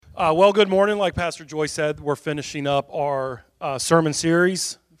Well, good morning. Like Pastor Joy said, we're finishing up our sermon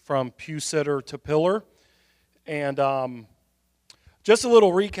series from pew sitter to pillar. And just a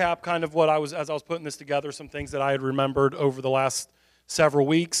little recap, kind of what as I was putting this together, some things that I had remembered over the last several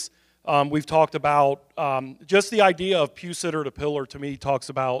weeks. We've talked about just the idea of pew sitter to pillar, to me, talks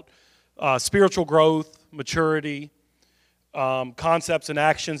about spiritual growth, maturity, concepts and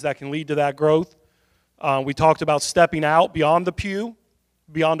actions that can lead to that growth. We talked about stepping out beyond the pew,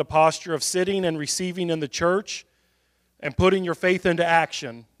 beyond a posture of sitting and receiving in the church and putting your faith into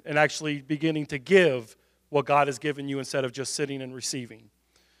action and actually beginning to give what God has given you instead of just sitting and receiving.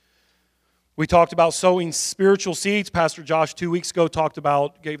 We talked about sowing spiritual seeds. Pastor Josh 2 weeks ago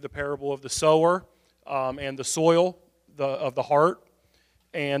gave the parable of the sower and the soil of the heart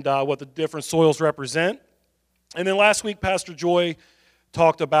and what the different soils represent. And then last week, Pastor Joy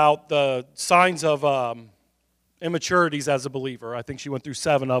talked about the signs of immaturities as a believer. I think she went through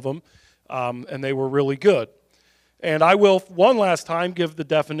 7 of them, and they were really good. And I will, one last time, give the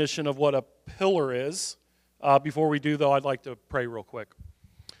definition of what a pillar is. Before we do, though, I'd like to pray real quick.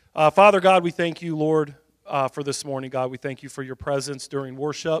 Father God, we thank you, Lord, for this morning. God, we thank you for your presence during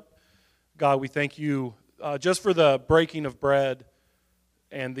worship. God, we thank you just for the breaking of bread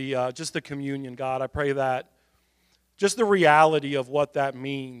and just the communion. God, I pray that just the reality of what that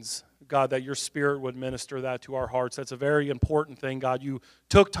means, God, that your Spirit would minister that to our hearts. That's a very important thing, God. You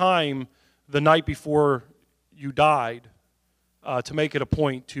took time the night before you died to make it a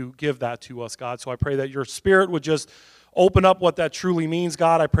point to give that to us, God. So I pray that your Spirit would just open up what that truly means,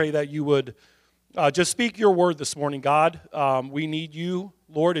 God. I pray that you would just speak your word this morning, God. We need you,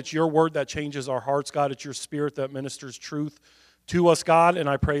 Lord. It's your word that changes our hearts, God. It's your Spirit that ministers truth to us, God. And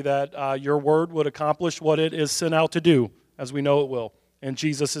I pray that your word would accomplish what it is sent out to do, as we know it will. In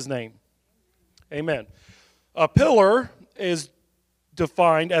Jesus' name, amen. A pillar is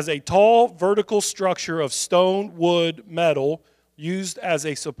defined as a tall vertical structure of stone, wood, metal used as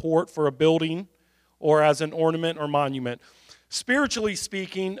a support for a building or as an ornament or monument. Spiritually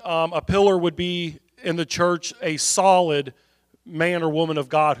speaking, a pillar would be in the church a solid man or woman of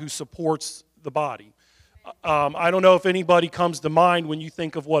God who supports the body. I don't know if anybody comes to mind when you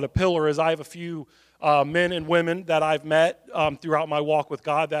think of what a pillar is. I have a few men and women that I've met throughout my walk with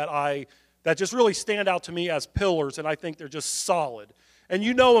God that just really stand out to me as pillars, and I think they're just solid. And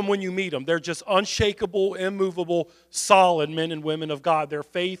you know them when you meet them. They're just unshakable, immovable, solid men and women of God. Their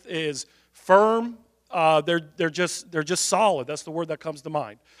faith is firm. They're just solid. That's the word that comes to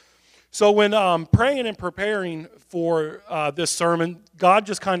mind. So when praying and preparing for this sermon, God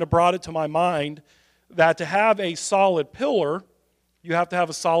just kind of brought it to my mind that to have a solid pillar, you have to have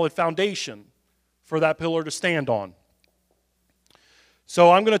a solid foundation for that pillar to stand on.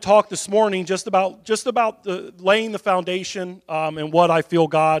 So I'm going to talk this morning just about laying the foundation and what I feel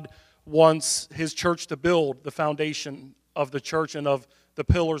God wants His church to build, the foundation of the church and of the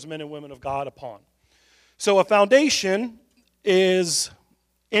pillars men and women of God upon. So a foundation is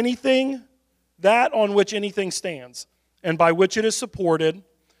anything that on which anything stands and by which it is supported,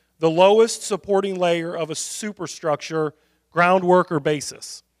 the lowest supporting layer of a superstructure, groundwork, or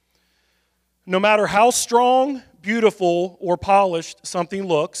basis. No matter how strong, beautiful, or polished something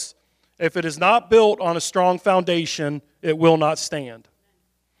looks, if it is not built on a strong foundation, it will not stand.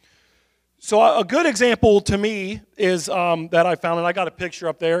 So a good example to me is that I found, and I got a picture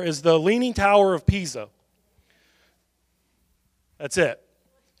up there, is the Leaning Tower of Pisa. That's it.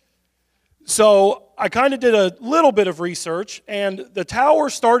 So I kind of did a little bit of research, and the tower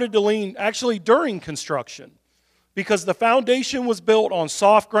started to lean actually during construction because the foundation was built on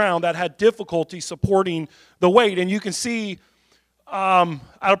soft ground that had difficulty supporting the weight. And you can see out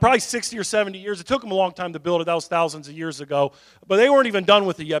of probably 60 or 70 years, it took them a long time to build it. That was thousands of years ago. But they weren't even done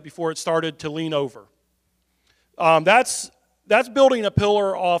with it yet before it started to lean over. That's building a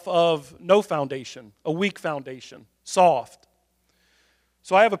pillar off of no foundation, a weak foundation, soft.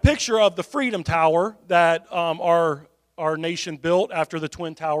 So I have a picture of the Freedom Tower that our nation built after the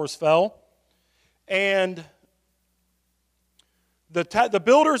Twin Towers fell. And the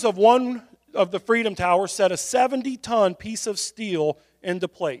builders of one of the Freedom Tower set a 70-ton piece of steel into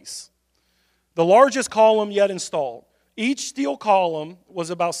place, the largest column yet installed. Each steel column was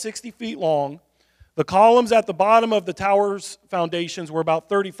about 60 feet long. The columns at the bottom of the tower's foundations were about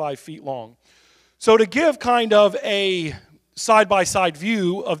 35 feet long. So to give kind of a side-by-side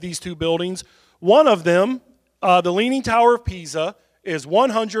view of these two buildings, one of them, the Leaning Tower of Pisa, is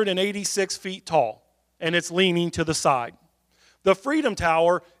 186 feet tall, and it's leaning to the side. The Freedom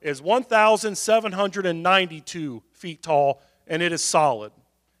Tower is 1,792 feet tall, and it is solid,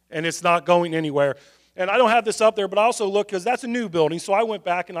 and it's not going anywhere. And I don't have this up there, but I also looked, because that's a new building, so I went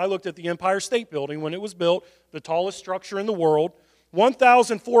back and I looked at the Empire State Building when it was built, the tallest structure in the world,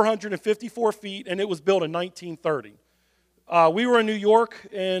 1,454 feet, and it was built in 1930. We were in New York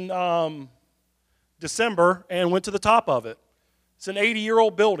in December and went to the top of it. It's an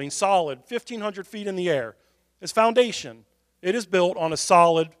 80-year-old building, solid, 1,500 feet in the air. Its foundation, it is built on a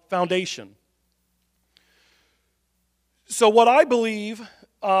solid foundation. So what I believe,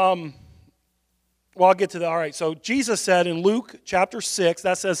 I'll get to that. All right, so Jesus said in Luke chapter 6,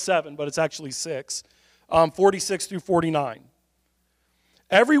 that says 7, but it's actually 6, 46 through 49.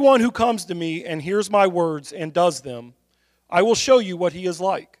 Everyone who comes to me and hears my words and does them, I will show you what he is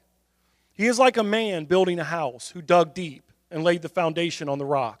like. He is like a man building a house who dug deep and laid the foundation on the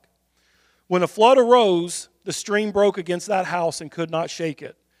rock. When a flood arose, the stream broke against that house and could not shake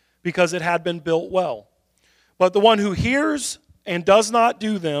it, because it had been built well. But the one who hears and does not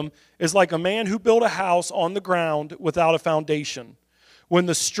do them is like a man who built a house on the ground without a foundation. When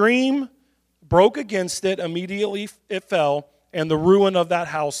the stream broke against it, immediately it fell, and the ruin of that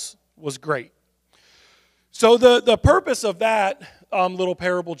house was great. So the purpose of that little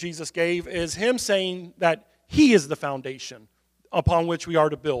parable Jesus gave is him saying that he is the foundation upon which we are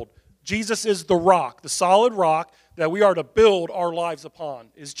to build. Jesus is the rock, the solid rock that we are to build our lives upon,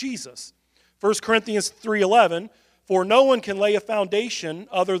 is Jesus. 1 Corinthians 3:11, for no one can lay a foundation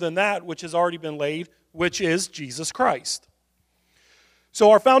other than that which has already been laid, which is Jesus Christ.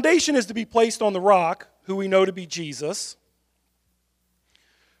 So our foundation is to be placed on the rock, who we know to be Jesus.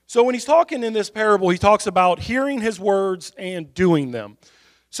 So when he's talking in this parable, he talks about hearing his words and doing them.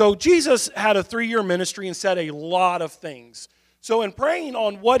 So Jesus had a 3-year ministry and said a lot of things. So in praying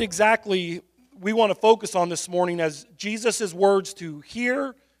on what exactly we want to focus on this morning as Jesus' words to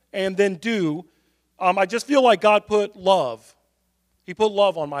hear and then do, I just feel like God put love. He put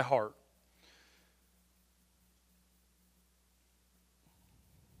love on my heart.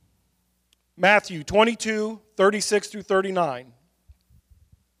 Matthew 22, 36 through 39.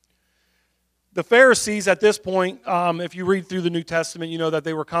 The Pharisees at this point, if you read through the New Testament, you know that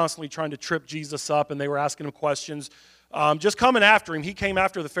they were constantly trying to trip Jesus up, and they were asking him questions, just coming after him. He came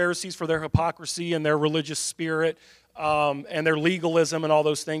after the Pharisees for their hypocrisy and their religious spirit and their legalism and all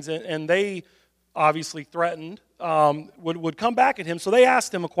those things, and they obviously threatened, would come back at him. So they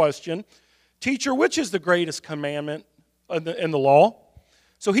asked him a question, Teacher, which is the greatest commandment in the law?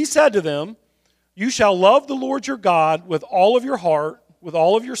 So he said to them, you shall love the Lord your God with all of your heart, with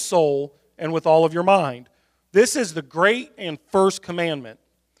all of your soul, and with all of your mind. This is the great and first commandment.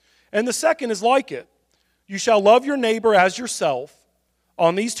 And the second is like it. You shall love your neighbor as yourself.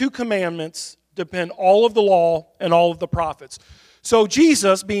 On these 2 commandments depend all of the law and all of the prophets. So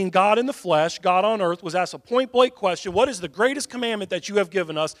Jesus, being God in the flesh, God on earth, was asked a point-blank question, what is the greatest commandment that you have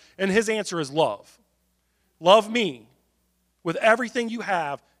given us? And his answer is love. Love me with everything you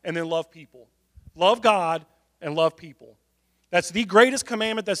have, and then love people. Love God and love people. That's the greatest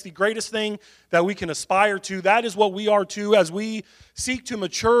commandment. That's the greatest thing that we can aspire to. That is what we are to as we seek to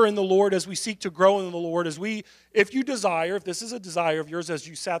mature in the Lord, as we seek to grow in the Lord, if you desire, if this is a desire of yours as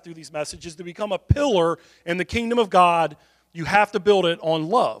you sat through these messages, to become a pillar in the kingdom of God, you have to build it on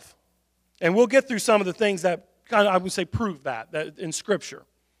love. And we'll get through some of the things that kind of, I would say, prove that in Scripture.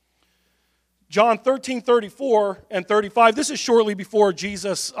 John 13, 34 and 35, this is shortly before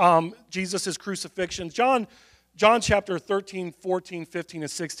Jesus' crucifixion. John chapter 13, 14, 15, and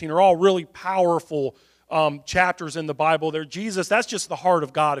 16 are all really powerful chapters in the Bible. They're Jesus, that's just the heart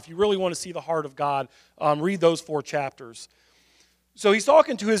of God. If you really want to see the heart of God, read those 4 chapters. So he's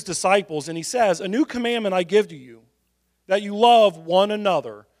talking to his disciples, and he says, a new commandment I give to you, that you love one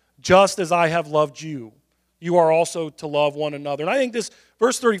another, just as I have loved you. You are also to love one another. And I think this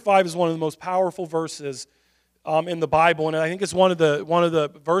verse 35 is one of the most powerful verses in the Bible, and I think it's one of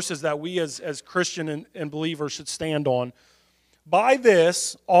the verses that we as Christian and believers should stand on. By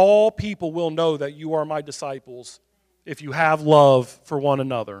this, all people will know that you are my disciples, if you have love for one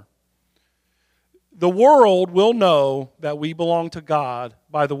another. The world will know that we belong to God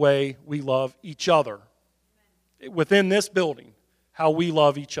by the way we love each other. Within this building, how we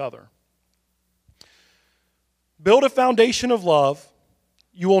love each other. Build a foundation of love.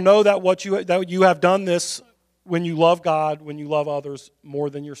 You will know that you have done this when you love God, when you love others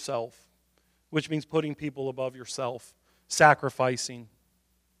more than yourself, which means putting people above yourself, sacrificing.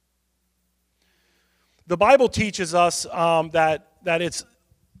 The Bible teaches us that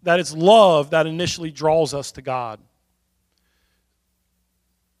it's love that initially draws us to God.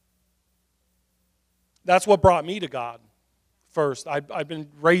 That's what brought me to God first. I've been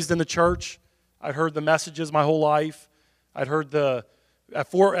raised in the church. I'd heard the messages my whole life. I'd heard the At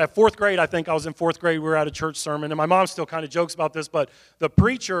fourth grade, I think I was in fourth grade, we were at a church sermon, and my mom still kind of jokes about this, but the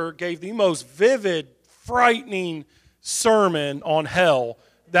preacher gave the most vivid, frightening sermon on hell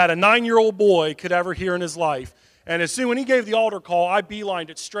that a 9-year-old boy could ever hear in his life. And as soon when he gave the altar call, I beelined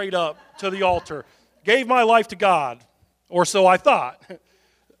it straight up to the altar. Gave my life to God, or so I thought.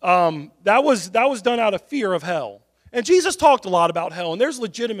 That was done out of fear of hell. And Jesus talked a lot about hell, and there's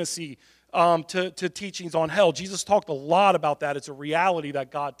legitimacy to teachings on hell. Jesus talked a lot about that. It's a reality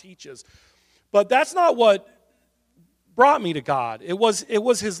that God teaches. But that's not what brought me to God. It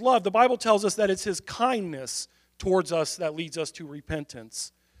was his love. The Bible tells us that it's his kindness towards us that leads us to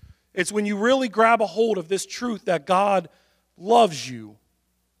repentance. It's when you really grab a hold of this truth that God loves you,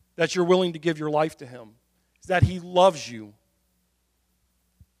 that you're willing to give your life to him. It's that he loves you.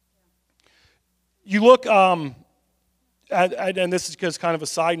 You look, and this is just kind of a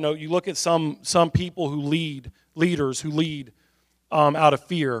side note, you look at some people who leaders who lead out of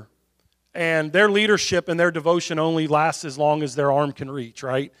fear. And their leadership and their devotion only lasts as long as their arm can reach,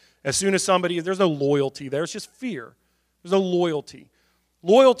 right? As soon as there's no loyalty there, it's just fear. There's no loyalty.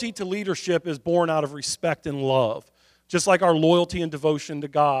 Loyalty to leadership is born out of respect and love. Just like our loyalty and devotion to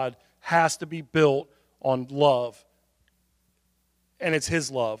God has to be built on love. And it's his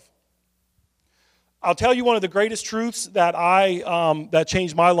love. I'll tell you one of the greatest truths that that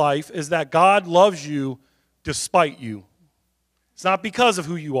changed my life is that God loves you despite you. It's not because of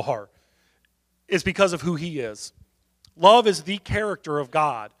who you are. It's because of who he is. Love is the character of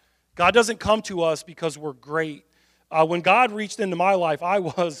God. God doesn't come to us because we're great. When God reached into my life, I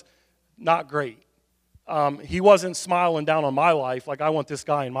was not great. He wasn't smiling down on my life like I want this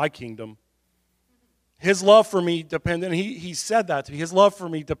guy in my kingdom. His love for me depended, and he said that to me, his love for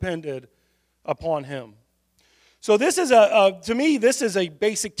me depended upon him. So this is to me, this is a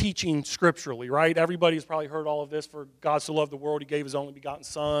basic teaching scripturally, right? Everybody's probably heard all of this. For God so loved the world, he gave his only begotten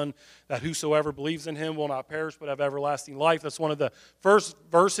Son, that whosoever believes in him will not perish but have everlasting life. That's one of the first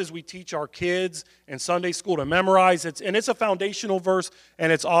verses we teach our kids in Sunday school to memorize. It's a foundational verse,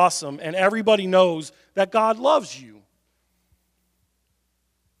 and it's awesome. And everybody knows that God loves you.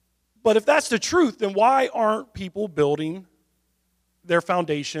 But if that's the truth, then why aren't people building their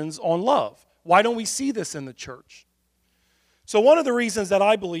foundations on love? Why don't we see this in the church? So one of the reasons that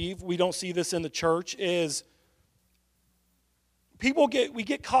I believe we don't see this in the church is we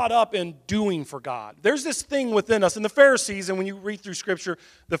get caught up in doing for God. There's this thing within us, and the Pharisees, and when you read through Scripture,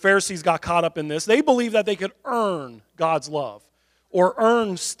 the Pharisees got caught up in this. They believed that they could earn God's love or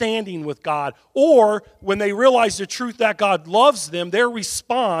earn standing with God, or when they realize the truth that God loves them, their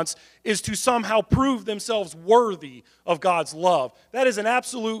response is to somehow prove themselves worthy of God's love. That is an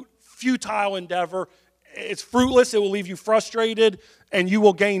absolute futile endeavor. It's fruitless. It will leave you frustrated, and you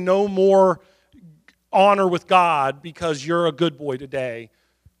will gain no more honor with God because you're a good boy today.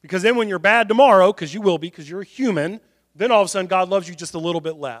 Because then when you're bad tomorrow, because you will be, because you're a human, then all of a sudden God loves you just a little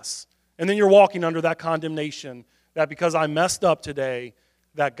bit less. And then you're walking under that condemnation that because I messed up today,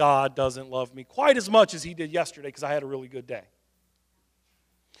 that God doesn't love me quite as much as he did yesterday because I had a really good day.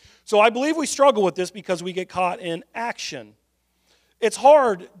 So I believe we struggle with this because we get caught in action. It's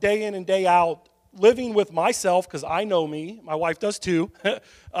hard day in and day out living with myself because I know me. My wife does too.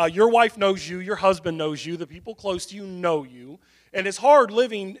 Your wife knows you. Your husband knows you. The people close to you know you. And it's hard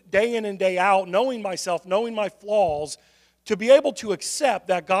living day in and day out, knowing myself, knowing my flaws, to be able to accept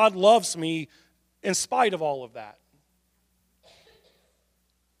that God loves me in spite of all of that.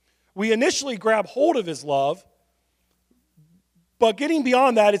 We initially grab hold of his love, but getting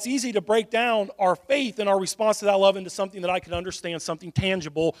beyond that, it's easy to break down our faith and our response to that love into something that I can understand, something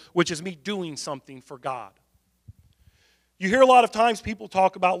tangible, which is me doing something for God. You hear a lot of times people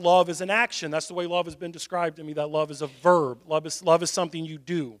talk about love as an action. That's the way love has been described to me, that love is a verb. Love is something you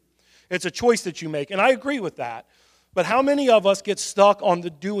do. It's a choice that you make, and I agree with that. But how many of us get stuck on the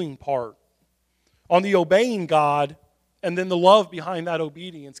doing part, on the obeying God, and then the love behind that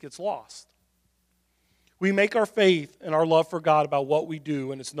obedience gets lost? We make our faith and our love for God about what we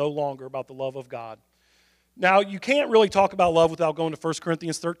do, and it's no longer about the love of God. Now, you can't really talk about love without going to 1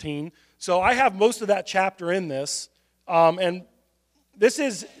 Corinthians 13. So I have most of that chapter in this. And this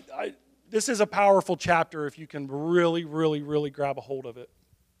is a powerful chapter if you can really, really, really grab a hold of it.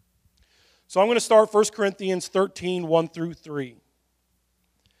 So I'm going to start 1 Corinthians 13, 1 through 3.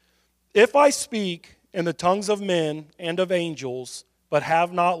 If I speak in the tongues of men and of angels, but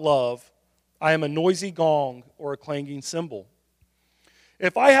have not love, I am a noisy gong or a clanging cymbal.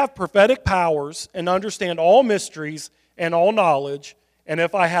 If I have prophetic powers and understand all mysteries and all knowledge, and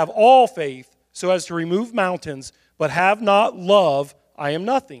if I have all faith so as to remove mountains, but have not love, I am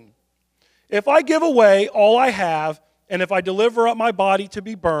nothing. If I give away all I have And if I deliver up my body to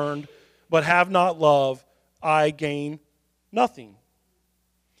be burned, but have not love, I gain nothing.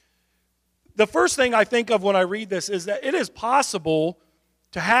 The first thing I think of when I read this is that it is possible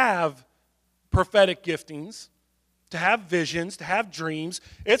to have prophetic giftings, to have visions, to have dreams.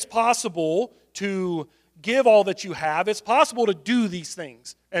 It's possible to give all that you have. It's possible to do these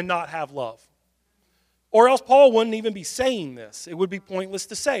things and not have love. Or else Paul wouldn't even be saying this. It would be pointless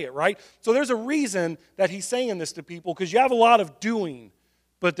to say it, right? So there's a reason that he's saying this to people, because you have a lot of doing,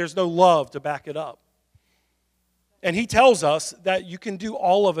 but there's no love to back it up. And he tells us that you can do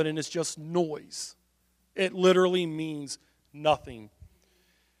all of it and it's just noise. It literally means nothing.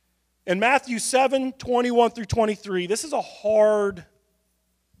 In Matthew 7, 21 through 23, this is a hard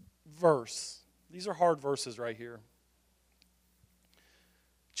verse. These are hard verses right here.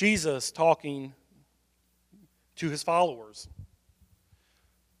 Jesus talking to his followers.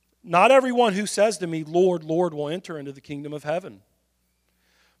 Not everyone who says to me, Lord, Lord, will enter into the kingdom of heaven,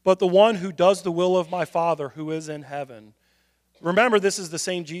 but the one who does the will of my Father who is in heaven. Remember, this is the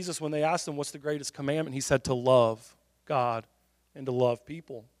same Jesus when they asked him, what's the greatest commandment? He said to love God and to love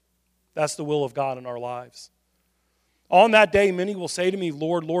people. That's the will of God in our lives. On that day, many will say to me,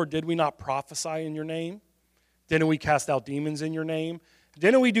 Lord, Lord, did we not prophesy in your name? Didn't we cast out demons in your name?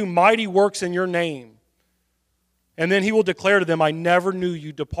 Didn't we do mighty works in your name? And then he will declare to them, I never knew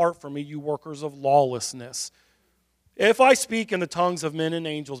you. Depart from me, you workers of lawlessness. If I speak in the tongues of men and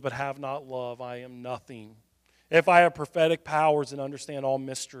angels but have not love, I am nothing. If I have prophetic powers and understand all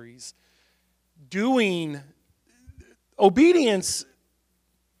mysteries. Obedience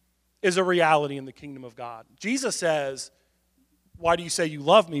is a reality in the kingdom of God. Jesus says, why do you say you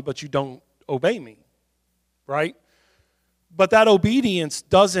love me but you don't obey me? Right? But that obedience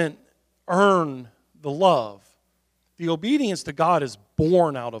doesn't earn the love. The obedience to God is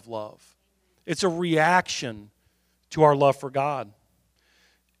born out of love. It's a reaction to our love for God.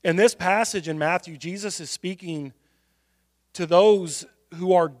 In this passage in Matthew, Jesus is speaking to those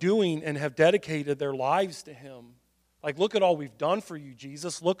who are doing and have dedicated their lives to him. Like, look at all we've done for you,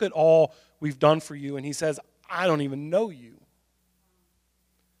 Jesus. Look at all we've done for you. And he says, I don't even know you.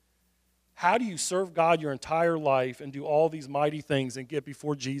 How do you serve God your entire life and do all these mighty things and get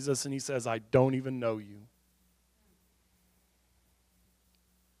before Jesus and he says, I don't even know you?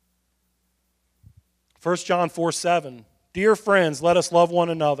 1 John 4:7, dear friends, let us love one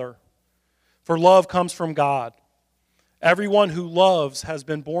another, for love comes from God. Everyone who loves has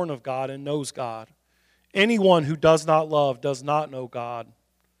been born of God and knows God. Anyone who does not love does not know God,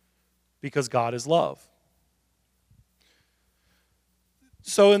 because God is love.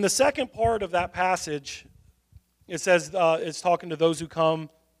 So in the second part of that passage, it says it's talking to those who come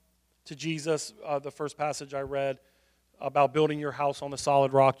to Jesus, the first passage I read, about building your house on the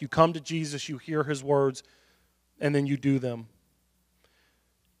solid rock. You come to Jesus, you hear his words, and then you do them.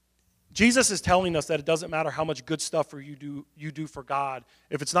 Jesus is telling us that it doesn't matter how much good stuff you do for God.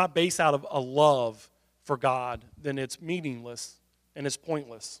 If it's not based out of a love for God, then it's meaningless and it's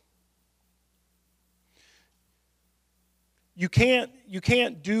pointless. You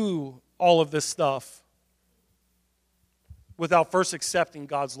can't do all of this stuff without first accepting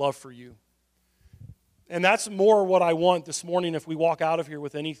God's love for you. And that's more what I want this morning if we walk out of here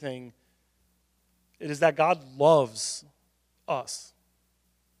with anything. It is that God loves us.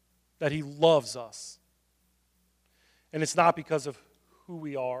 That he loves us. And it's not because of who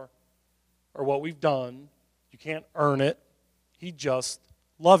we are or what we've done. You can't earn it. He just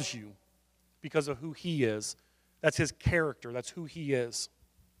loves you because of who he is. That's his character. That's who he is.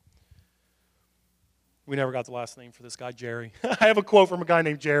 We never got the last name for this guy, Jerry. I have a quote from a guy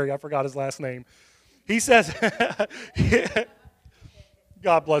named Jerry. I forgot his last name. He says,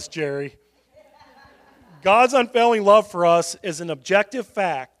 God bless Jerry. God's unfailing love for us is an objective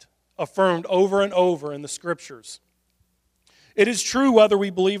fact affirmed over and over in the Scriptures. It is true whether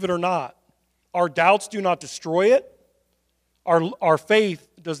we believe it or not. Our doubts do not destroy it. Our faith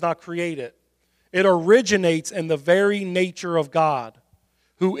does not create it. It originates in the very nature of God,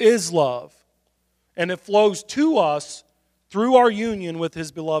 who is love, and it flows to us through our union with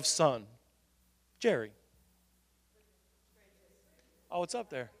his beloved Son. Jerry. Oh, it's up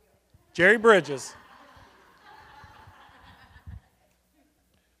there. Jerry Bridges.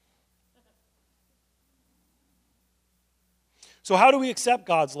 So how do we accept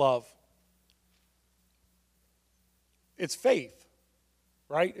God's love? It's faith,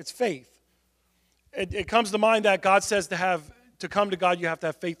 right? It's faith. It comes to mind that God says to come to God, you have to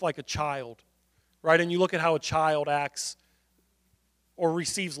have faith like a child, right? And you look at how a child acts or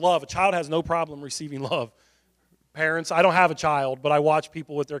receives love. A child has no problem receiving love. Parents, I don't have a child, but I watch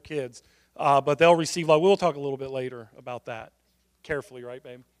people with their kids. but they'll receive love. We'll talk a little bit later about that. Carefully, right,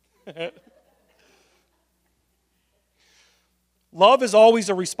 babe? Love is always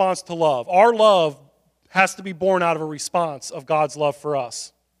a response to love. Our love has to be born out of a response of God's love for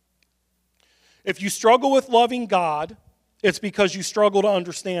us. If you struggle with loving God, it's because you struggle to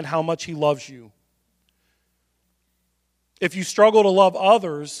understand how much He loves you. If you struggle to love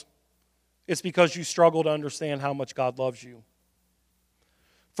others, it's because you struggle to understand how much God loves you.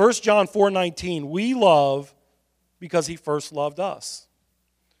 1 John 4:19, we love because He first loved us.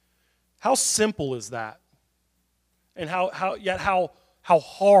 How simple is that? And how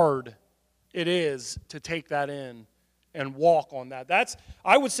hard it is to take that in and walk on that. That's,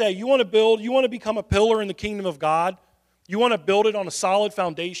 I would say, you want to become a pillar in the kingdom of God, you want to build it on a solid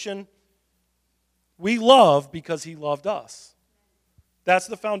foundation. We love because He loved us. That's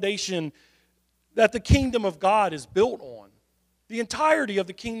the foundation that the kingdom of God is built on. The entirety of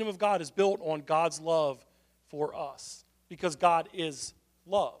the kingdom of God is built on God's love for us because God is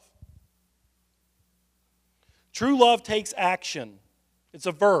love. True love takes action. It's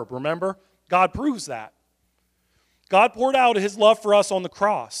a verb, remember? God proves that. God poured out His love for us on the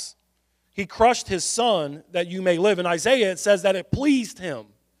cross. He crushed His Son that you may live. In Isaiah, it says that it pleased Him.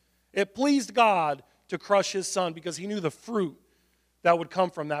 It pleased God to crush His Son because He knew the fruit that would come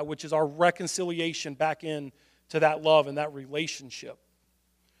from that, which is our reconciliation back in to that love and that relationship.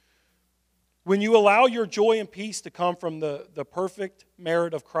 When you allow your joy and peace to come from the perfect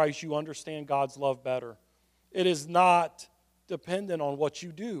merit of Christ, you understand God's love better. It is not dependent on what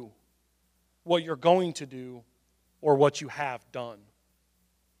you do, what you're going to do, or what you have done.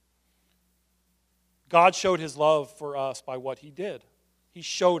 God showed His love for us by what He did. He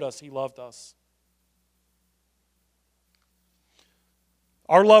showed us He loved us.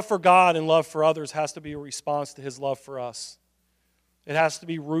 Our love for God and love for others has to be a response to His love for us. It has to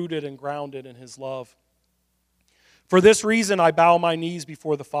be rooted and grounded in His love. For this reason, I bow my knees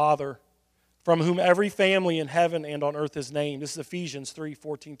before the Father, from whom every family in heaven and on earth is named. This is Ephesians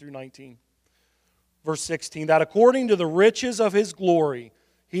 3:14 through 19. Verse 16, that according to the riches of His glory,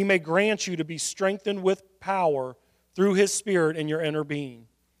 He may grant you to be strengthened with power through His Spirit in your inner being,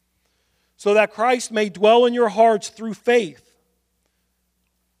 so that Christ may dwell in your hearts through faith,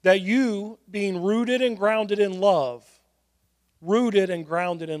 that you, being rooted and grounded in love,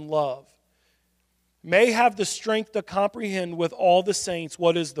 may have the strength to comprehend with all the saints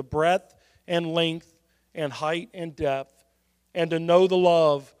what is the breadth and length and height and depth, and to know the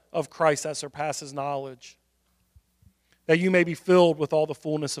love of Christ that surpasses knowledge, that you may be filled with all the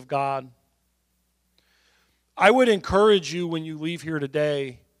fullness of God. I would encourage you when you leave here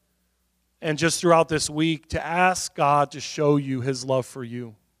today and just throughout this week to ask God to show you His love for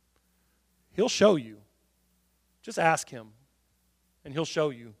you. He'll show you. Just ask Him, and He'll show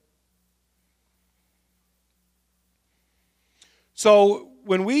you. So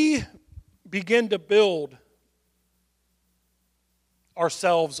when we begin to build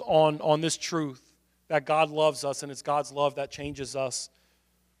ourselves on this truth that God loves us and it's God's love that changes us,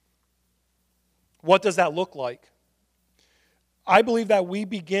 what does that look like? I believe that we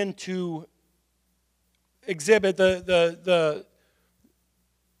begin to exhibit the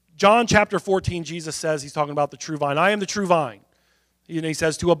John chapter 14, Jesus says, He's talking about the true vine. I am the true vine. And He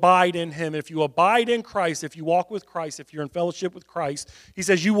says to abide in Him. If you abide in Christ, if you walk with Christ, if you're in fellowship with Christ, He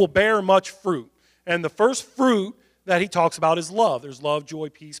says you will bear much fruit. And the first fruit that He talks about is love. There's love, joy,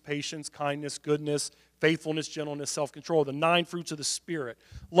 peace, patience, kindness, goodness, faithfulness, gentleness, self-control, the 9 fruits of the Spirit.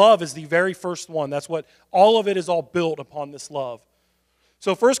 Love is the very first one. That's what all of it is all built upon, this love.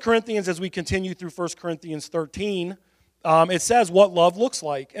 So 1 Corinthians, as we continue through 1 Corinthians 13, it says what love looks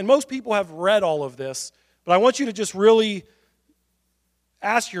like. And most people have read all of this, but I want you to just really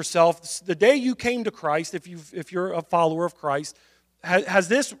ask yourself, the day you came to Christ, if you're a follower of Christ, has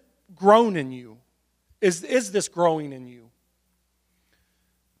this grown in you? Is this growing in you?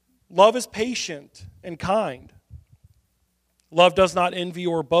 Love is patient and kind. Love does not envy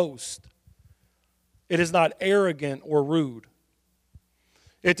or boast. It is not arrogant or rude.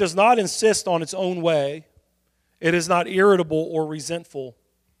 It does not insist on its own way. It is not irritable or resentful.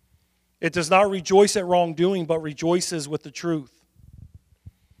 It does not rejoice at wrongdoing, but rejoices with the truth.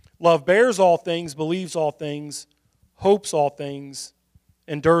 Love bears all things, believes all things, hopes all things,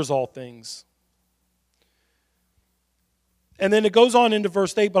 endures all things. And then it goes on into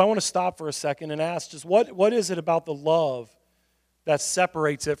verse 8, but I want to stop for a second and ask just what is it about the love that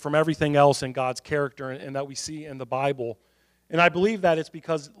separates it from everything else in God's character and that we see in the Bible? And I believe that it's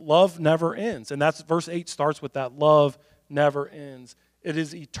because love never ends. And that's verse 8 starts with that. Love never ends. It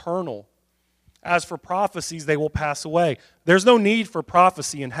is eternal. As for prophecies, they will pass away. There's no need for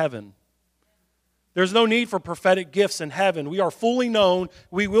prophecy in heaven. There's no need for prophetic gifts in heaven. We are fully known.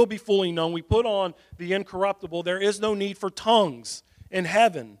 We will be fully known. We put on the incorruptible. There is no need for tongues in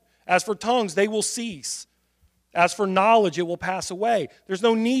heaven. As for tongues, they will cease. As for knowledge, it will pass away. There's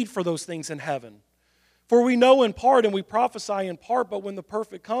no need for those things in heaven. For we know in part and we prophesy in part, but when the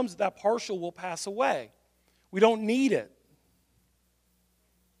perfect comes, that partial will pass away. We don't need it.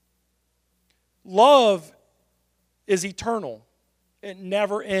 Love is eternal. It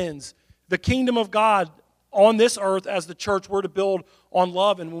never ends. The kingdom of God on this earth as the church, we're to build on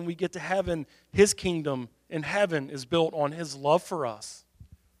love. And when we get to heaven, His kingdom in heaven is built on His love for us.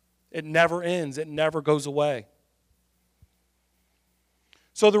 It never ends. It never goes away.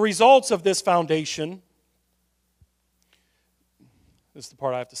 So the results of this foundation, this is the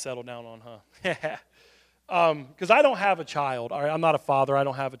part I have to settle down on, huh? Because I don't have a child. All right, I'm not a father. I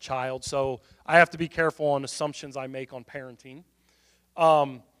don't have a child. So I have to be careful on assumptions I make on parenting.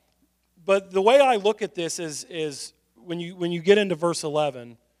 But the way I look at this is when you get into verse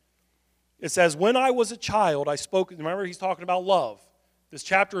 11, it says, when I was a child, I spoke. Remember, he's talking about love. This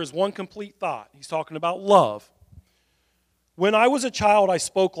chapter is one complete thought. He's talking about love. When I was a child, I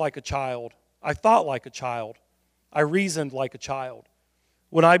spoke like a child. I thought like a child. I reasoned like a child.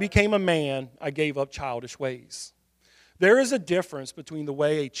 When I became a man, I gave up childish ways. There is a difference between the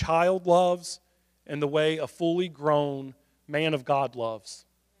way a child loves and the way a fully grown man of God loves.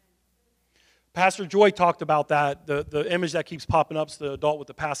 Pastor Joy talked about that. The image that keeps popping up is the adult with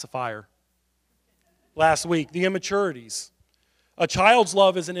the pacifier last week, the immaturities. A child's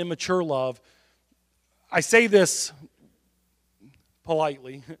love is an immature love. I say this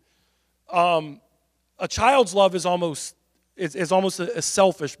politely. A child's love is almost a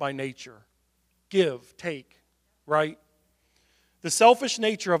selfish by nature. Give, take, right? The selfish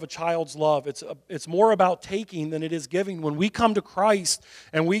nature of a child's love, it's more about taking than it is giving. When we come to Christ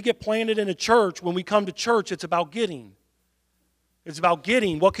and we get planted in a church, when we come to church, it's about getting. It's about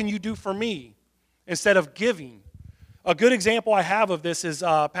getting. What can you do for me? Instead of giving. A good example I have of this is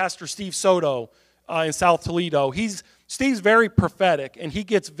Pastor Steve Soto in South Toledo. Steve's very prophetic, and he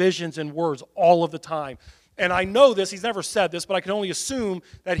gets visions and words all of the time. And I know this, he's never said this, but I can only assume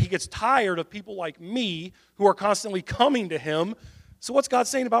that he gets tired of people like me who are constantly coming to him. So what's God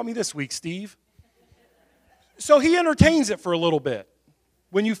saying about me this week, Steve? So he entertains it for a little bit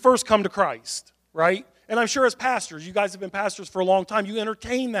when you first come to Christ, right? And I'm sure as pastors, you guys have been pastors for a long time, you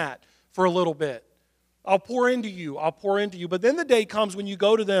entertain that for a little bit. I'll pour into you. But then the day comes when you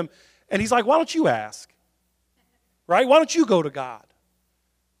go to them, and he's like, why don't you ask? Right? Why don't you go to God?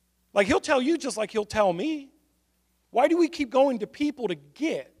 Like, he'll tell you just like he'll tell me. Why do we keep going to people to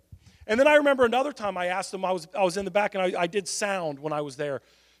get? And then I remember another time I asked him, I was in the back, and I did sound when I was there.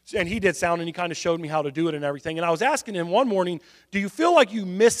 And he did sound, and he kind of showed me how to do it and everything. And I was asking him one morning, do you feel like you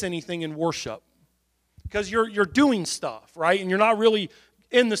miss anything in worship? Because you're doing stuff, right? And you're not really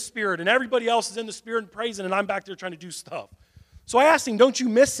in the Spirit, and everybody else is in the Spirit and praising, and I'm back there trying to do stuff. So I asked him, don't you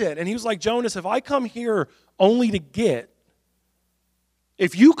miss it? And he was like, Jonas, if I come here only to get,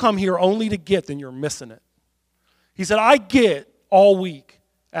 if you come here only to get, then you're missing it. He said, I get all week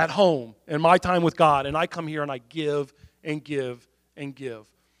at home in my time with God, and I come here and I give and give and give.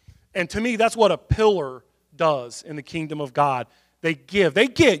 And to me, that's what a pillar does in the kingdom of God. They give. They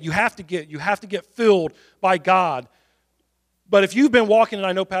get. You have to get. You have to get filled by God. But if you've been walking, and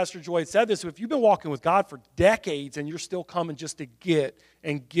I know Pastor Joy said this, if you've been walking with God for decades and you're still coming just to get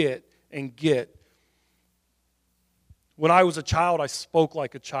and get and get. When I was a child, I spoke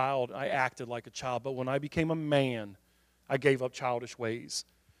like a child. I acted like a child. But when I became a man, I gave up childish ways.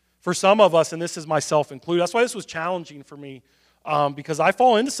 For some of us, and this is myself included, that's why this was challenging for me, because I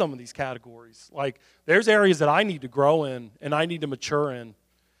fall into some of these categories. Like, there's areas that I need to grow in and I need to mature in.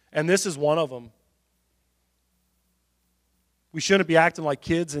 And this is one of them. We shouldn't be acting like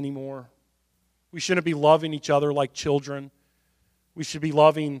kids anymore. We shouldn't be loving each other like children. We should be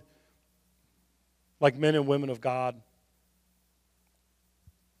loving like men and women of God.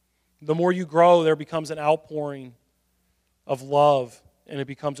 The more you grow, there becomes an outpouring of love, and it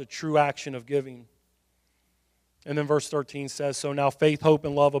becomes a true action of giving. And then verse 13 says, so now faith, hope,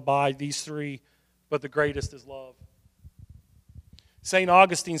 and love abide, these three, but the greatest is love. St.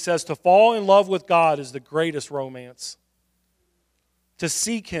 Augustine says, to fall in love with God is the greatest romance. To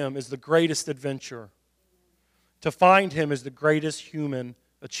seek Him is the greatest adventure. To find Him is the greatest human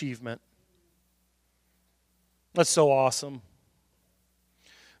achievement. That's so awesome.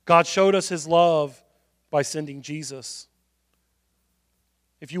 God showed us His love by sending Jesus.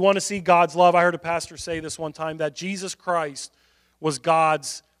 If you want to see God's love, I heard a pastor say this one time, that Jesus Christ was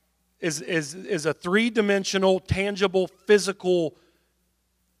God's, is a three-dimensional, tangible, physical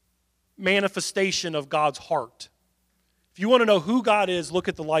manifestation of God's heart. If you want to know who God is, look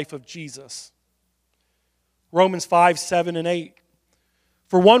at the life of Jesus. Romans 5, 7, and 8.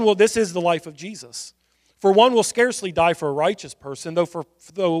 This is the life of Jesus. For one will scarcely die for a righteous person,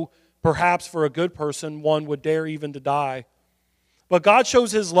 though perhaps for a good person one would dare even to die. But God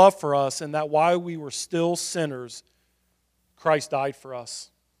shows his love for us in that while we were still sinners, Christ died for us.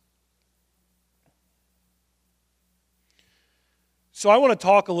 So I want to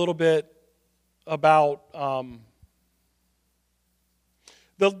talk a little bit about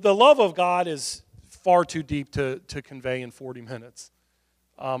the love of God is far too deep to convey in 40 minutes.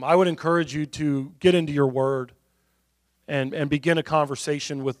 I would encourage you to get into your word and begin a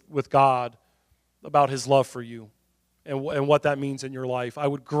conversation with God about his love for you and what that means in your life. I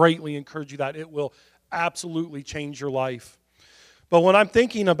would greatly encourage you that. It will absolutely change your life. But when I'm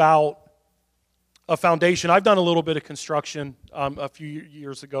thinking about a foundation, I've done a little bit of construction a few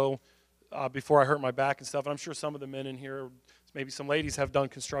years ago before I hurt my back and stuff. And I'm sure some of the men in here, maybe some ladies, have done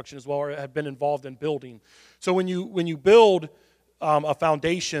construction as well or have been involved in building. So when you build a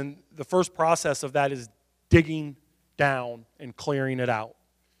foundation, the first process of that is digging down and clearing it out.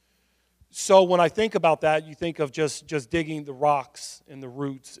 So when I think about that, you think of just digging the rocks and the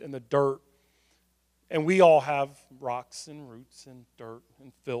roots and the dirt. And we all have rocks and roots and dirt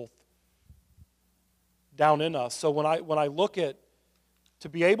and filth down in us. So when I look at to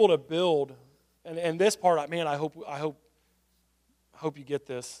be able to build, and this part, man, I hope you get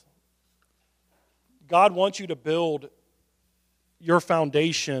this. God wants you to build your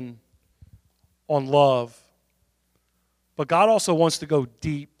foundation on love. But God also wants to go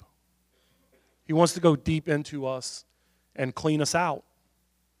deep. He wants to go deep into us and clean us out.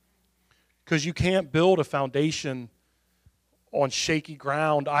 Because you can't build a foundation on shaky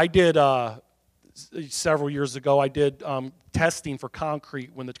ground. I did, several years ago, I did testing for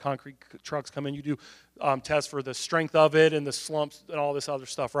concrete. When the concrete trucks come in, you do tests for the strength of it and the slumps and all this other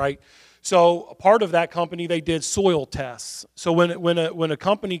stuff, right? So a part of that company, they did soil tests. So when a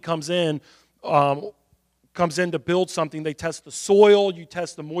company comes in to build something, they test the soil, you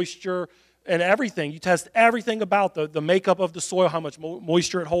test the moisture, and everything. You test everything about the makeup of the soil, how much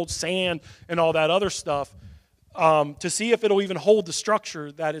moisture it holds, sand, and all that other stuff, to see if it'll even hold the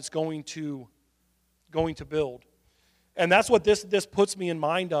structure that it's going to build. And that's what this puts me in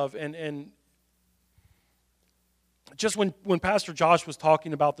mind of. And just when Pastor Josh was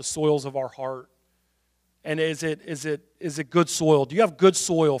talking about the soils of our heart, and is it good soil? Do you have good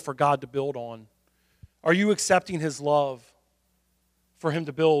soil for God to build on? Are you accepting his love for him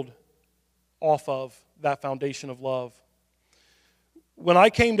to build off of that foundation of love? When I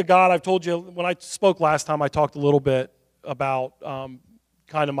came to God, I've told you, when I spoke last time, I talked a little bit about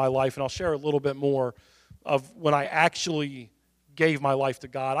kind of my life, and I'll share a little bit more of when I actually gave my life to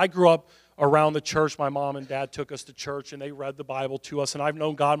God. I grew up around the church. My mom and dad took us to church, and they read the Bible to us, and I've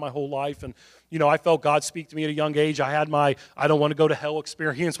known God my whole life, and I felt God speak to me at a young age. I had my I don't want to go to hell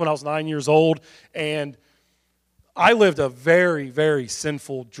experience when I was 9 years old, and I lived a very, very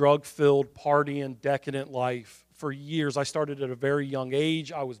sinful, drug-filled, partying, decadent life for years. I started at a very young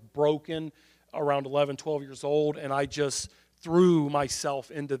age. I was broken around 11, 12 years old, and I just threw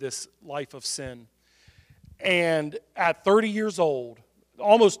myself into this life of sin. And at 30 years old,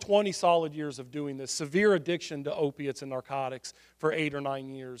 almost 20 solid years of doing this, severe addiction to opiates and narcotics for 8 or 9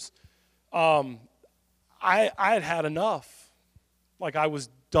 years, I had had enough. Like, I was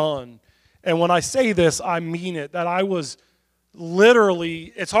done. And when I say this, I mean it, that I was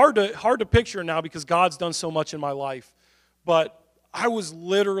literally, it's hard to picture now because God's done so much in my life, but I was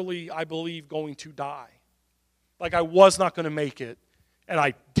literally, I believe, going to die. Like, I was not going to make it, and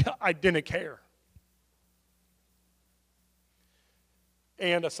I didn't care.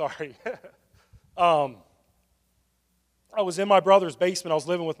 And, sorry, I was in my brother's basement. I was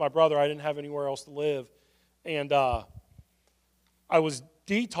living with my brother. I didn't have anywhere else to live. And I was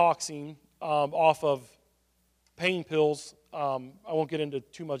detoxing off of pain pills. I won't get into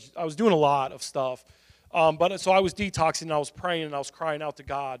too much. I was doing a lot of stuff. But so I was detoxing, and I was praying, and I was crying out to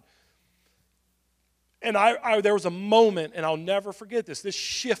God. And there was a moment, and I'll never forget this. This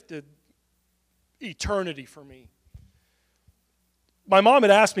shifted eternity for me. My mom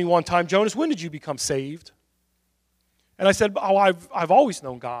had asked me one time, Jonas, when did you become saved? And I said, I've always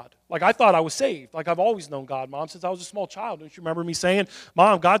known God. Like, I thought I was saved. Like, I've always known God, Mom, since I was a small child. Don't you remember me saying,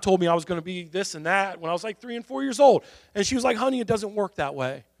 Mom, God told me I was going to be this and that when I was like 3 and 4 years old. And she was like, honey, it doesn't work that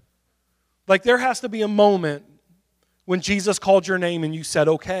way. Like, there has to be a moment when Jesus called your name and you said,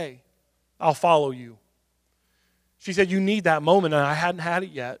 okay, I'll follow you. She said, you need that moment, and I hadn't had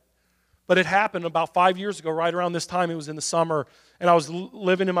it yet. But it happened about 5 years ago, right around this time. It was in the summer, and I was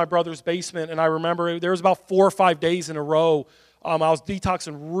living in my brother's basement, and I remember there was about 4 or 5 days in a row. I was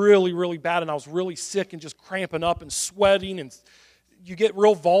detoxing really, really bad, and I was really sick and just cramping up and sweating, and you get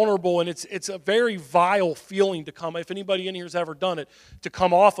real vulnerable, and it's a very vile feeling to come, if anybody in here has ever done it, to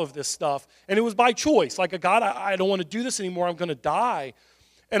come off of this stuff. And it was by choice. Like, God, I don't want to do this anymore. I'm going to die.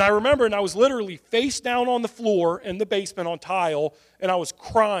 And I remember, and I was literally face down on the floor in the basement on tile, and I was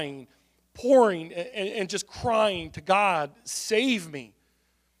crying, pouring, and just crying to God, save me.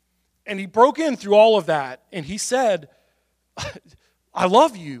 And he broke in through all of that, and he said, I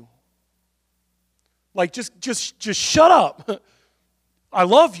love you. Like, just shut up. I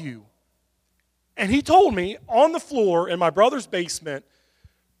love you. And he told me on the floor in my brother's basement,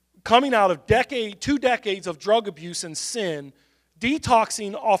 coming out of 2 decades of drug abuse and sin,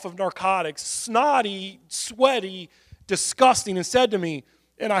 detoxing off of narcotics, snotty, sweaty, disgusting, and said to me,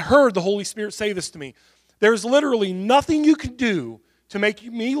 and I heard the Holy Spirit say this to me, there's literally nothing you can do to make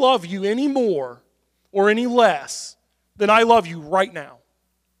me love you any more or any less than I love you right now.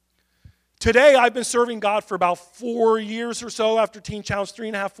 Today, I've been serving God for about 4 years or so after Teen Challenge,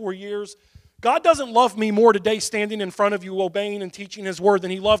 3.5, 4 years. God doesn't love me more today standing in front of you, obeying and teaching His Word,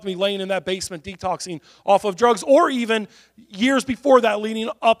 than He loved me laying in that basement detoxing off of drugs, or even years before that, leading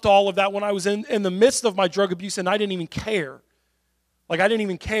up to all of that, when I was in the midst of my drug abuse and I didn't even care. Like, I didn't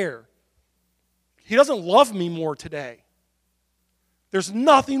even care. He doesn't love me more today. There's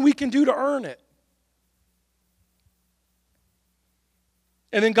nothing we can do to earn it.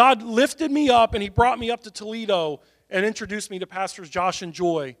 And then God lifted me up, and He brought me up to Toledo and introduced me to Pastors Josh and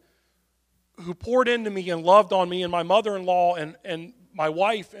Joy, who poured into me and loved on me, and my mother-in-law and my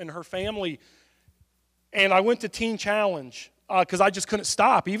wife and her family. And I went to Teen Challenge because I just couldn't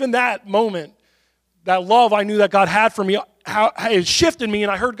stop. Even that moment, that love I knew that God had for me, how it shifted me,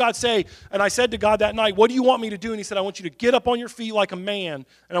 and I heard God say, and I said to God that night, what do you want me to do? And He said, I want you to get up on your feet like a man,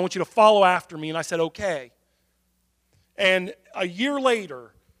 and I want you to follow after me. And I said, okay. And a year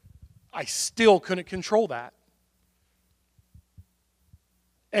later, I still couldn't control that.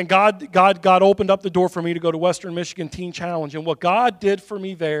 And God opened up the door for me to go to Western Michigan Teen Challenge. And what God did for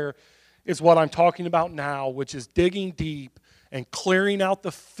me there is what I'm talking about now, which is digging deep and clearing out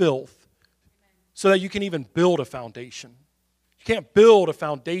the filth so that you can even build a foundation. You can't build a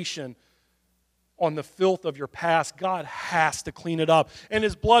foundation on the filth of your past. God has to clean it up. And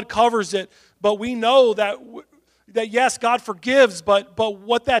His blood covers it. But we know that yes, God forgives, but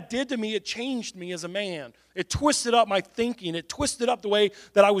what that did to me, it changed me as a man. It twisted up my thinking. It twisted up the way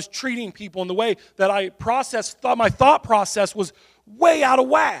that I was treating people and the way that I my thought process was way out of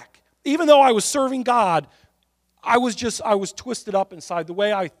whack. Even though I was serving God, I was twisted up inside. The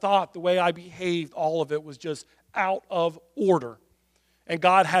way I thought, the way I behaved, all of it was just out of order. And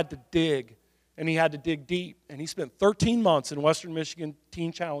God had to dig. And He had to dig deep. And He spent 13 months in Western Michigan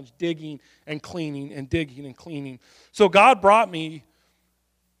Teen Challenge digging and cleaning and digging and cleaning. So God brought me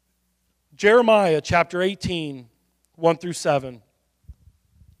Jeremiah chapter 18, 1 through 7.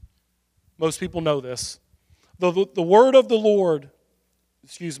 Most people know this. The word of the Lord,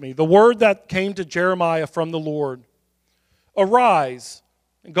 the word that came to Jeremiah from the Lord. Arise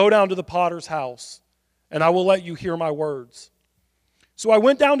and go down to the potter's house, and I will let you hear my words. So I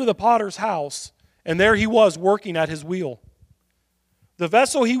went down to the potter's house, and there he was working at his wheel. The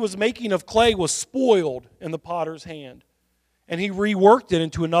vessel he was making of clay was spoiled in the potter's hand, and he reworked it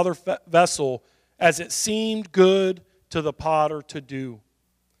into another vessel as it seemed good to the potter to do.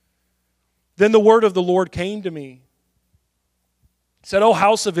 Then the word of the Lord came to me. He said, O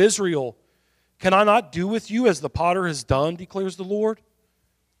house of Israel, can I not do with you as the potter has done, declares the Lord?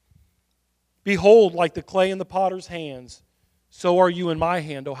 Behold, like the clay in the potter's hands, so are you in my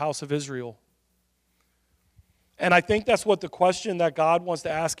hand, O house of Israel. And I think that's what the question that God wants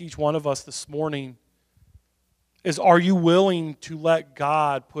to ask each one of us this morning is, are you willing to let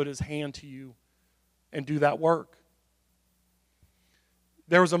God put His hand to you and do that work?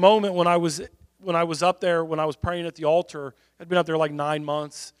 There was a moment when I was up there, when I was praying at the altar. I'd been up there like 9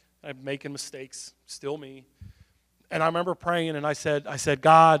 months. I'd been making mistakes, still me. And I remember praying, and I said,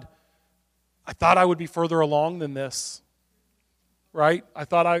 God, I thought I would be further along than this. Right? I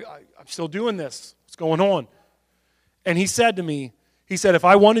thought I'm still doing this. What's going on? And He said to me, He said, if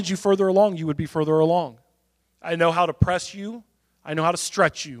I wanted you further along, you would be further along. I know how to press you. I know how to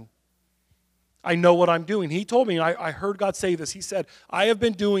stretch you. I know what I'm doing. He told me, I heard God say this. He said, I have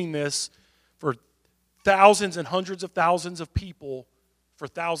been doing this for thousands and hundreds of thousands of people for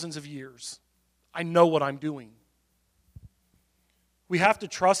thousands of years. I know what I'm doing. We have to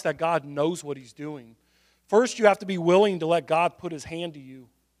trust that God knows what He's doing. First, you have to be willing to let God put His hand to you.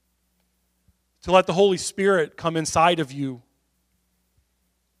 to let the Holy Spirit come inside of you.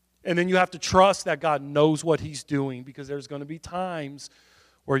 And then you have to trust that God knows what He's doing, because there's going to be times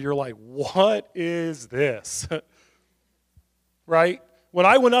where you're like, what is this? Right? When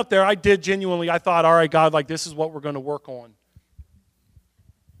I went up there, I did genuinely, I thought, all right, God, like this is what we're going to work on.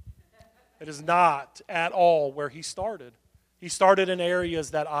 It is not at all where He started. He started in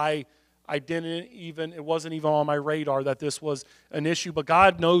areas that I didn't even, it wasn't even on my radar that this was an issue. But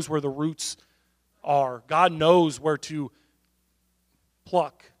God knows where the roots are. God knows where to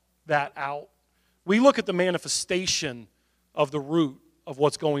pluck that out. We look at the manifestation of the root of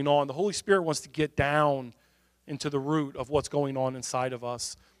what's going on. The Holy Spirit wants to get down into the root of what's going on inside of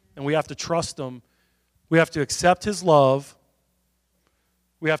us. And we have to trust Him. We have to accept His love.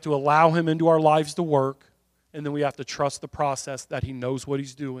 We have to allow Him into our lives to work. And then we have to trust the process that He knows what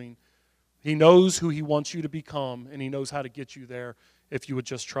He's doing. He knows who He wants you to become, and He knows how to get you there if you would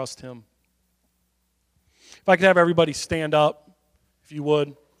just trust Him. If I could have everybody stand up, if you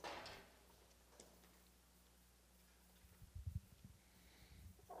would.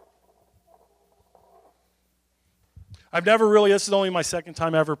 I've never really, this is only my second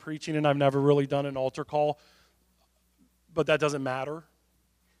time ever preaching, and I've never really done an altar call, but that doesn't matter,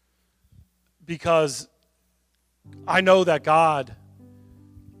 because I know that God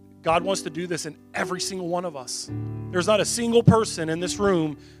wants to do this in every single one of us. There's not a single person in this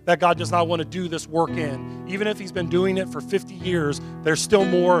room that God does not want to do this work in. Even if He's been doing it for 50 years, there's still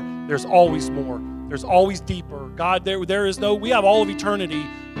more. There's always more. There's always deeper. God, there is no, we have all of eternity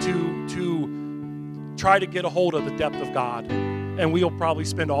to try to get a hold of the depth of God. And we'll probably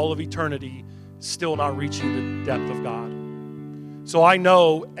spend all of eternity still not reaching the depth of God. So I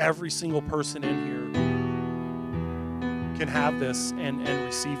know every single person in here can have this and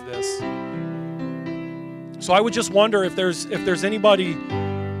receive this. So I would just wonder if there's anybody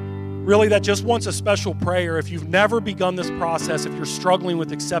really that just wants a special prayer. If you've never begun this process, if you're struggling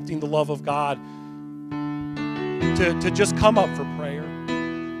with accepting the love of God, to just come up for prayer.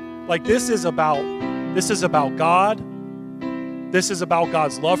 Like this is about God. This is about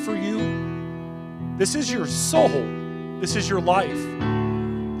God's love for you. This is your soul. This is your life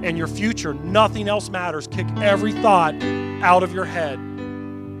and your future. Nothing else matters. Kick every thought out of your head.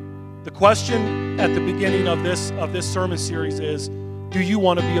 The question at the beginning of this sermon series is, do you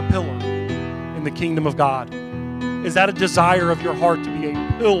want to be a pillar in the kingdom of God? Is that a desire of your heart to be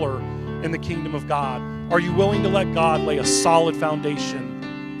a pillar in the kingdom of God? Are you willing to let God lay a solid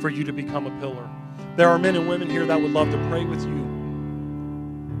foundation for you to become a pillar? There are men and women here that would love to pray with you.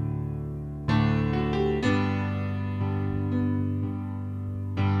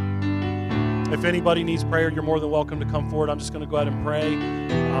 If anybody needs prayer, you're more than welcome to come forward. I'm just going to go ahead and pray,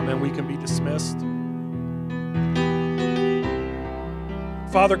 and we can be dismissed.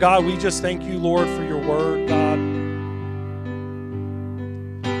 Father God, we just thank you, Lord, for your word, God.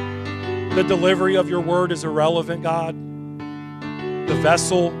 The delivery of your word is irrelevant, God. The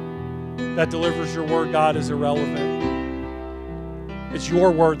vessel that delivers your word, God, is irrelevant. It's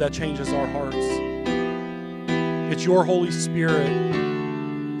your word that changes our hearts. It's your Holy Spirit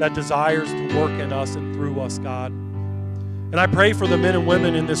that desires to work in us and through us, God. And I pray for the men and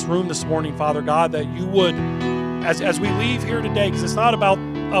women in this room this morning, Father God, that you would, as we leave here today, because it's not about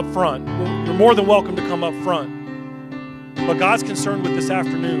up front. You're more than welcome to come up front. But God's concerned with this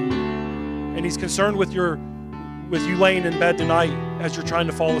afternoon. And He's concerned with you laying in bed tonight as you're trying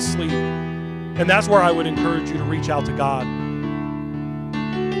to fall asleep. And that's where I would encourage you to reach out to God.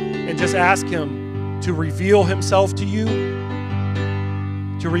 And just ask Him to reveal Himself to you,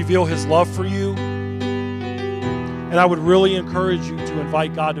 to reveal His love for you. And I would really encourage you to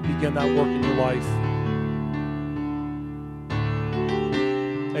invite God to begin that work in your life.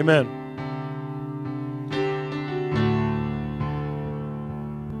 Amen.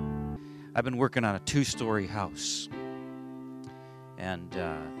 I've been working on a 2-story house. And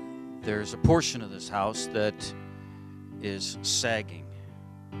there's a portion of this house that is sagging.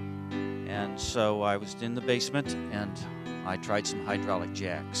 And so I was in the basement and I tried some hydraulic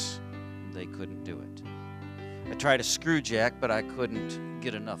jacks. They couldn't do it. I tried a screw jack, but I couldn't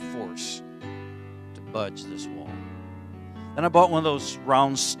get enough force to budge this wall. Then I bought one of those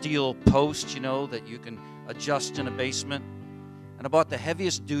round steel posts, that you can adjust in a basement. And I bought the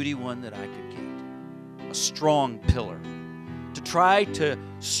heaviest duty one that I could get, a strong pillar, to try to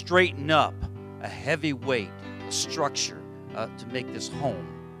straighten up a heavy weight, a structure, to make this home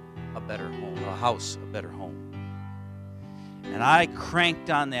a better home, a house a better home. And I cranked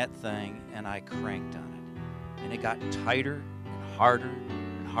on that thing, and I cranked on it. And it got tighter and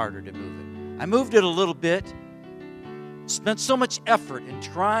harder to move it. I moved it a little bit, spent so much effort in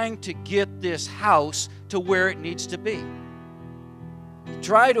trying to get this house to where it needs to be.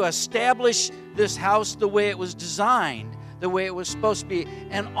 Try to establish this house the way it was designed, the way it was supposed to be,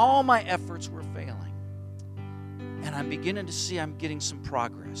 and all my efforts were failing. And I'm beginning to see I'm getting some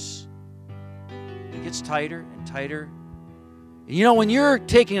progress. It gets tighter and tighter. And you know, when you're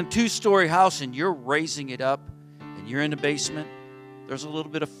taking a 2-story house and you're raising it up and you're in the basement, there's a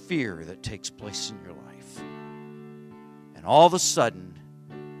little bit of fear that takes place in your life. And all of a sudden,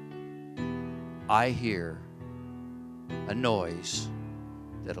 I hear a noise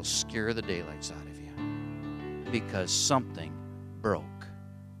that'll scare the daylights out of you because something broke.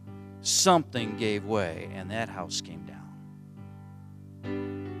 Something gave way, and that house came down.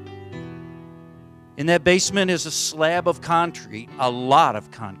 In that basement is a slab of concrete, a lot of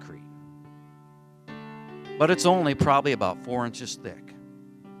concrete. But it's only probably about 4 inches thick.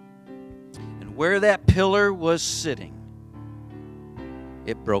 And where that pillar was sitting,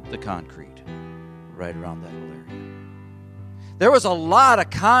 it broke the concrete right around that little area. There was a lot of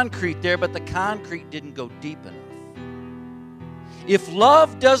concrete there, but the concrete didn't go deep enough. If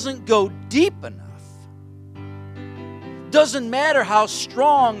love doesn't go deep enough, doesn't matter how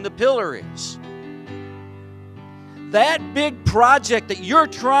strong the pillar is. That big project that you're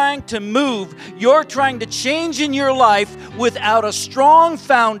trying to move, you're trying to change in your life without a strong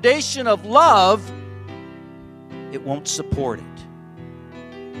foundation of love, it won't support it.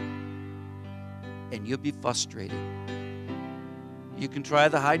 And you'll be frustrated. You can try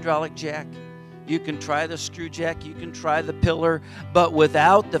the hydraulic jack. You can try the screw jack. You can try the pillar. But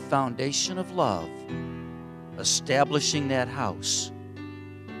without the foundation of love, establishing that house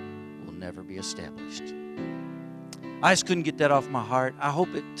will never be established. I just couldn't get that off my heart. I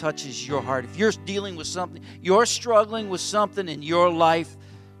hope it touches your heart. If you're dealing with something, you're struggling with something in your life,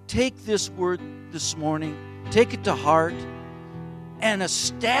 take this word this morning, take it to heart, and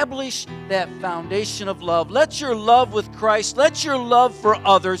establish that foundation of love. Let your love with Christ, let your love for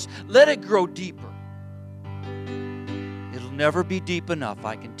others, let it grow deeper. It'll never be deep enough,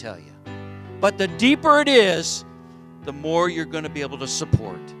 I can tell you. But the deeper it is, the more you're going to be able to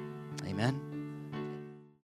support. Amen.